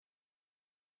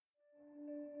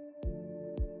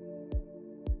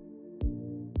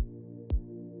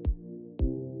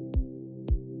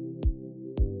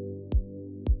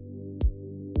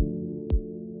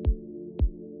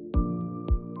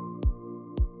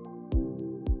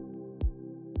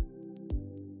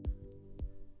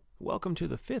Welcome to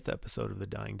the 5th episode of the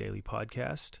Dying Daily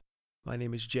podcast. My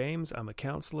name is James. I'm a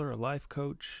counselor, a life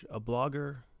coach, a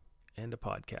blogger, and a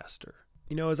podcaster.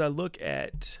 As I look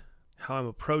at how I'm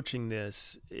approaching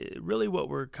this, really what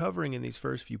we're covering in these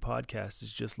first few podcasts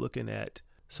is just looking at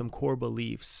some core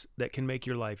beliefs that can make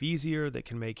your life easier, that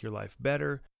can make your life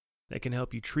better, that can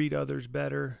help you treat others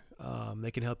better,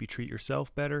 that can help you treat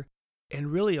yourself better. And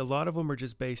really, a lot of them are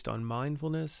just based on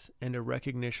mindfulness and a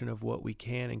recognition of what we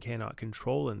can and cannot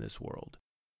control in this world.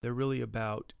 They're really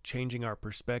about changing our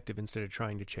perspective instead of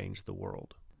trying to change the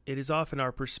world. It is often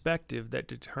our perspective that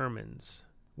determines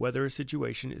whether a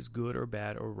situation is good or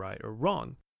bad or right or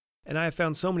wrong. And I have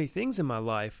found so many things in my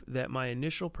life that my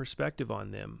initial perspective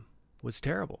on them was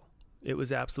terrible. It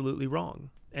was absolutely wrong.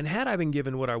 And had I been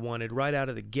given what I wanted right out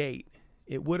of the gate,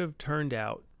 it would have turned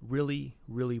out really,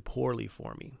 really poorly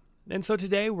for me. And so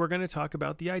today we're going to talk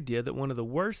about the idea that one of the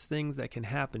worst things that can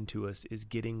happen to us is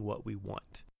getting what we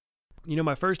want.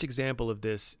 My first example of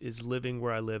this is living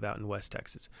where I live out in West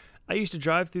Texas. I used to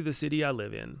drive through the city I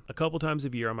live in a couple times a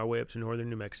year on my way up to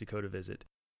northern New Mexico to visit.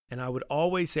 And I would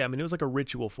always say, it was like a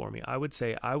ritual for me. I would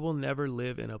say, I will never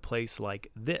live in a place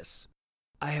like this.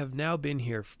 I have now been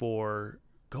here for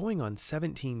going on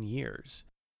 17 years.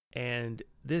 And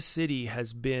this city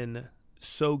has been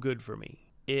so good for me.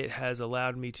 It has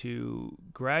allowed me to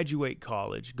graduate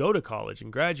college, go to college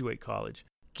and graduate college,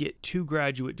 get 2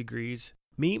 graduate degrees,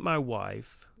 meet my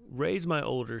wife, raise my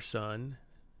older son,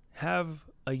 have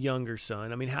a younger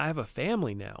son. I have a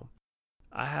family now.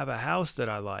 I have a house that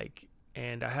I like,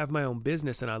 and I have my own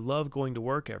business, and I love going to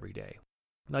work every day.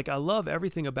 I love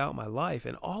everything about my life,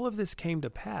 and all of this came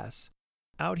to pass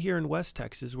out here in West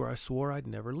Texas where I swore I'd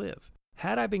never live.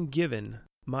 Had I been given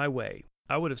my way,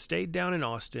 I would have stayed down in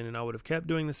Austin and I would have kept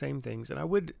doing the same things, and I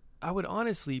would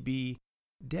honestly be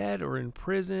dead or in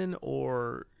prison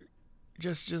or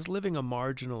just living a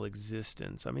marginal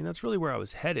existence. That's really where I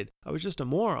was headed. I was just a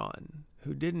moron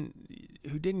who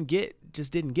didn't get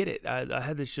it. I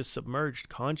had this just submerged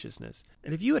consciousness.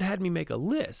 And if you had me make a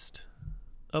list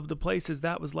of the places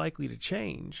that was likely to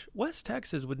change, West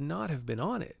Texas would not have been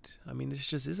on it. This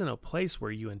just isn't a place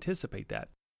where you anticipate that.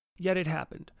 Yet it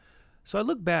happened. So I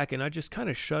look back and I just kind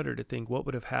of shudder to think what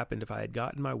would have happened if I had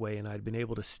gotten my way and I had been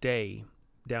able to stay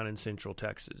down in Central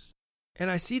Texas. And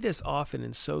I see this often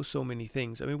in so many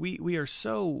things. We are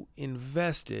so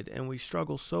invested and we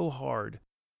struggle so hard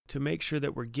to make sure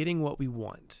that we're getting what we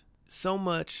want. So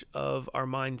much of our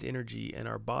mind's energy and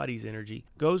our body's energy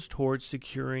goes towards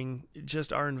securing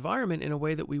just our environment in a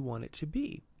way that we want it to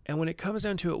be. And when it comes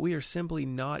down to it, we are simply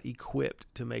not equipped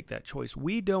to make that choice.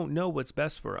 We don't know what's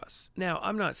best for us. Now,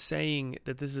 I'm not saying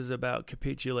that this is about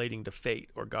capitulating to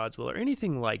fate or God's will or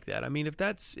anything like that.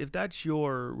 If that's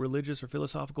your religious or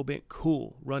philosophical bent,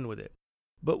 cool, run with it.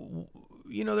 But,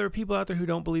 there are people out there who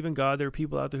don't believe in God. There are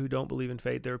people out there who don't believe in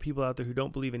fate. There are people out there who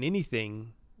don't believe in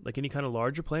anything, like any kind of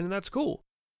larger plan, and that's cool.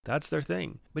 That's their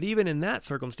thing. But even in that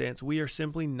circumstance, we are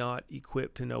simply not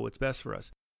equipped to know what's best for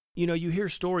us. You hear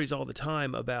stories all the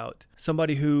time about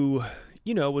somebody who,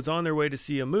 was on their way to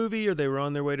see a movie or they were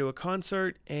on their way to a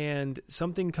concert and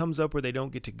something comes up where they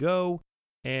don't get to go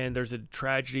and there's a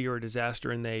tragedy or a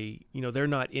disaster and they're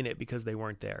not in it because they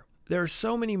weren't there. There are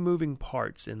so many moving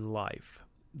parts in life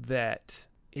that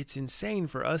it's insane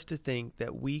for us to think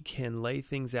that we can lay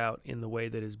things out in the way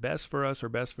that is best for us or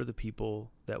best for the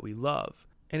people that we love.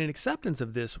 And an acceptance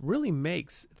of this really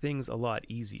makes things a lot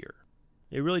easier.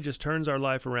 It really just turns our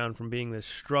life around from being this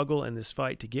struggle and this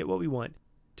fight to get what we want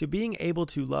to being able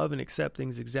to love and accept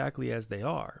things exactly as they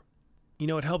are.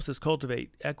 It helps us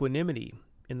cultivate equanimity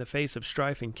in the face of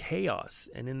strife and chaos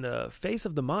and in the face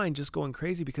of the mind just going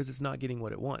crazy because it's not getting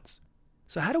what it wants.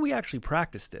 So how do we actually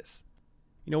practice this?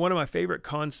 One of my favorite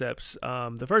concepts,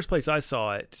 the first place I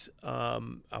saw it,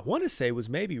 I want to say was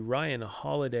maybe Ryan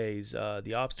Holiday's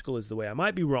The Obstacle is the Way. I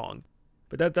might be wrong.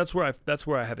 But that's where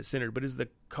I have it centered. But is the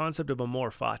concept of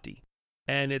amor fati,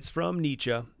 and it's from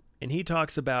Nietzsche, and he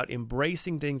talks about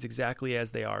embracing things exactly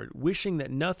as they are, wishing that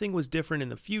nothing was different in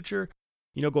the future,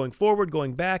 going forward,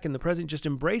 going back, in the present, just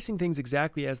embracing things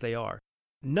exactly as they are,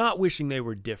 not wishing they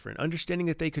were different, understanding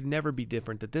that they could never be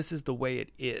different, that this is the way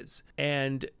it is,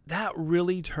 and that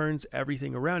really turns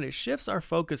everything around. It shifts our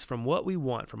focus from what we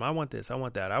want, from I want this, I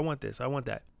want that, I want this, I want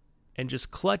that, and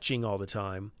just clutching all the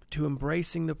time to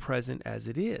embracing the present as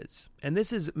it is. And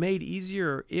this is made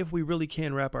easier if we really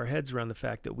can wrap our heads around the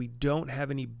fact that we don't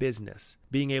have any business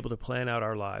being able to plan out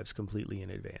our lives completely in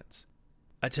advance.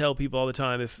 I tell people all the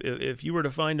time, if you were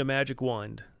to find a magic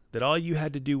wand, that all you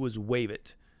had to do was wave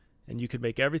it, and you could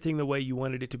make everything the way you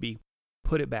wanted it to be,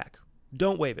 put it back.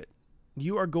 Don't wave it.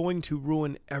 You are going to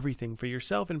ruin everything for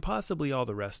yourself and possibly all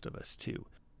the rest of us too.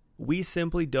 We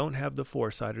simply don't have the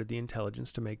foresight or the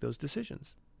intelligence to make those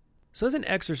decisions. So as an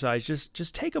exercise,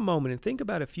 just take a moment and think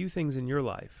about a few things in your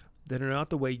life that are not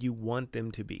the way you want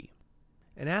them to be.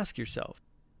 And ask yourself,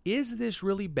 is this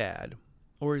really bad,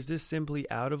 or is this simply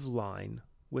out of line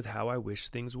with how I wish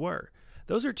things were?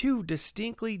 Those are two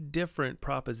distinctly different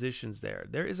propositions there.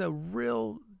 There is a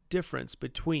real difference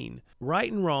between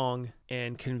right and wrong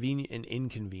and convenient and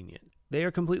inconvenient. They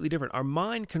are completely different. Our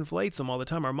mind conflates them all the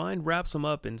time. Our mind wraps them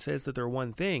up and says that they're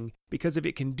one thing, because if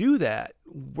it can do that,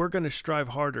 we're going to strive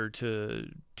harder to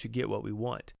get what we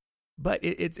want. But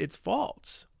it's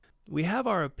false. We have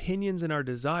our opinions and our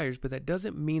desires, but that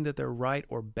doesn't mean that they're right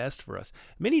or best for us.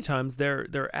 Many times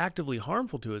they're actively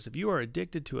harmful to us. If you are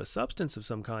addicted to a substance of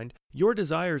some kind, your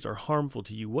desires are harmful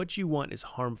to you. What you want is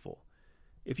harmful.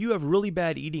 If you have really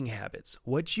bad eating habits,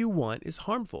 what you want is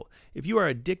harmful. If you are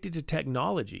addicted to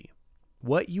technology,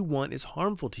 what you want is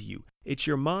harmful to you. It's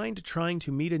your mind trying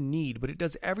to meet a need, but it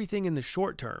does everything in the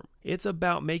short term. It's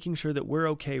about making sure that we're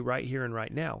okay right here and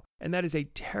right now. And that is a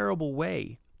terrible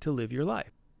way to live your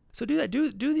life. So do that.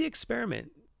 Do the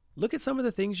experiment. Look at some of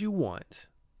the things you want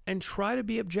and try to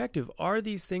be objective. Are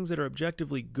these things that are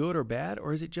objectively good or bad,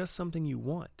 or is it just something you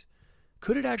want?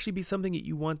 Could it actually be something that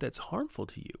you want that's harmful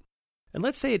to you? And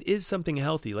let's say it is something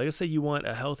healthy. Like, let's say you want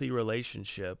a healthy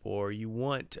relationship, or you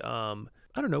want,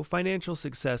 financial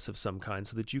success of some kind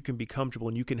so that you can be comfortable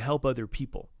and you can help other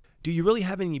people. Do you really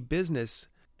have any business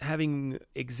having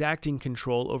exacting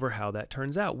control over how that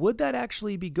turns out? Would that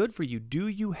actually be good for you? Do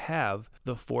you have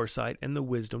the foresight and the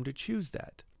wisdom to choose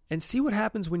that? And see what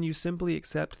happens when you simply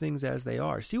accept things as they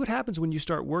are. See what happens when you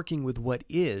start working with what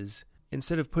is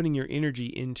instead of putting your energy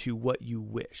into what you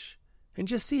wish. And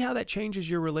just see how that changes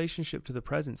your relationship to the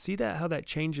present. See how that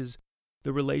changes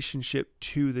the relationship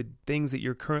to the things that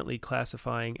you're currently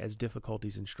classifying as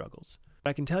difficulties and struggles.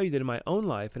 I can tell you that in my own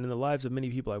life and in the lives of many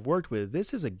people I've worked with,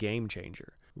 this is a game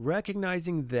changer.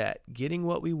 Recognizing that getting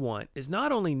what we want is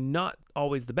not only not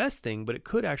always the best thing, but it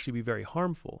could actually be very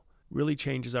harmful, really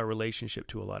changes our relationship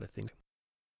to a lot of things.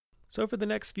 So for the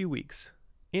next few weeks,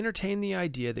 entertain the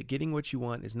idea that getting what you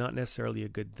want is not necessarily a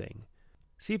good thing.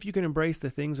 See if you can embrace the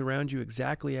things around you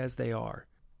exactly as they are.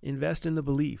 Invest in the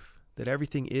belief that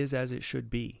everything is as it should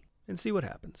be, and see what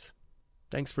happens.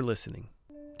 Thanks for listening.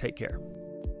 Take care.